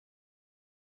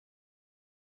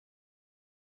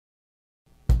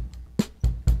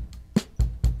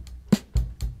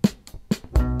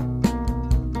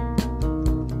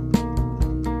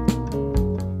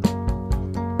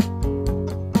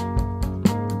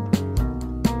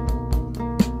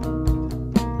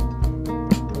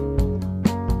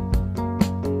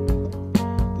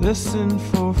Listen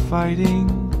for fighting,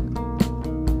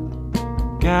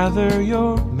 gather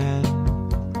your men.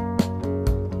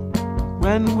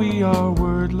 When we are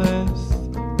wordless,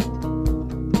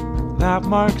 that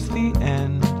marks the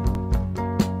end.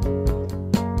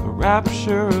 A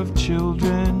rapture of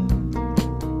children,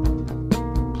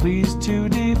 pleased to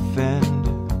defend.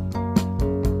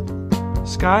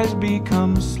 Skies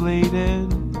become slated,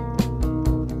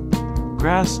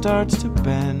 grass starts to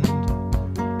bend.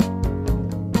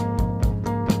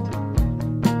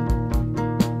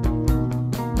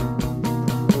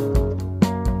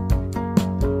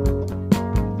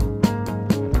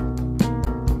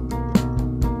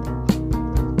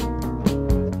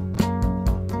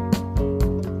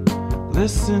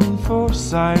 Listen for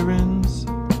sirens,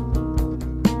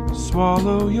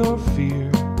 swallow your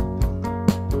fear.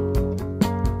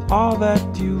 All that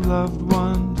you loved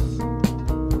once,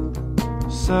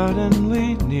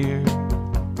 suddenly near.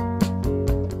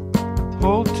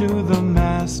 Hold to the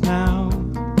mast now,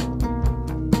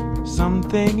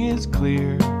 something is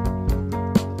clear.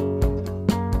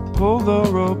 Pull the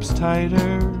ropes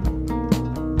tighter,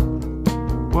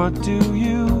 what do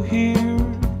you hear?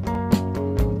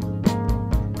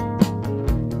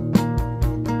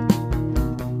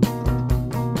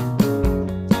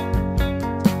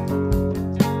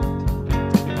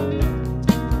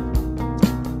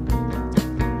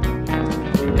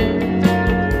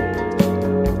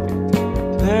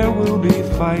 There will be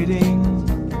fighting,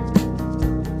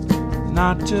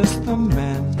 not just the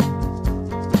men,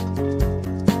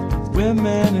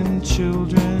 women and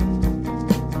children,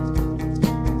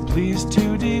 pleased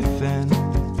to defend.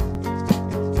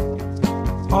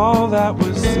 All that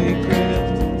was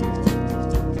sacred,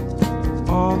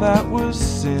 all that was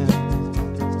sin.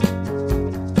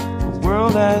 The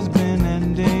world has been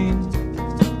ending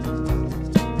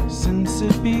since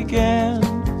it began.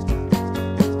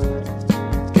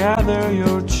 Gather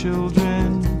your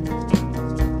children,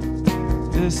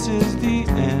 this is the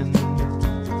end.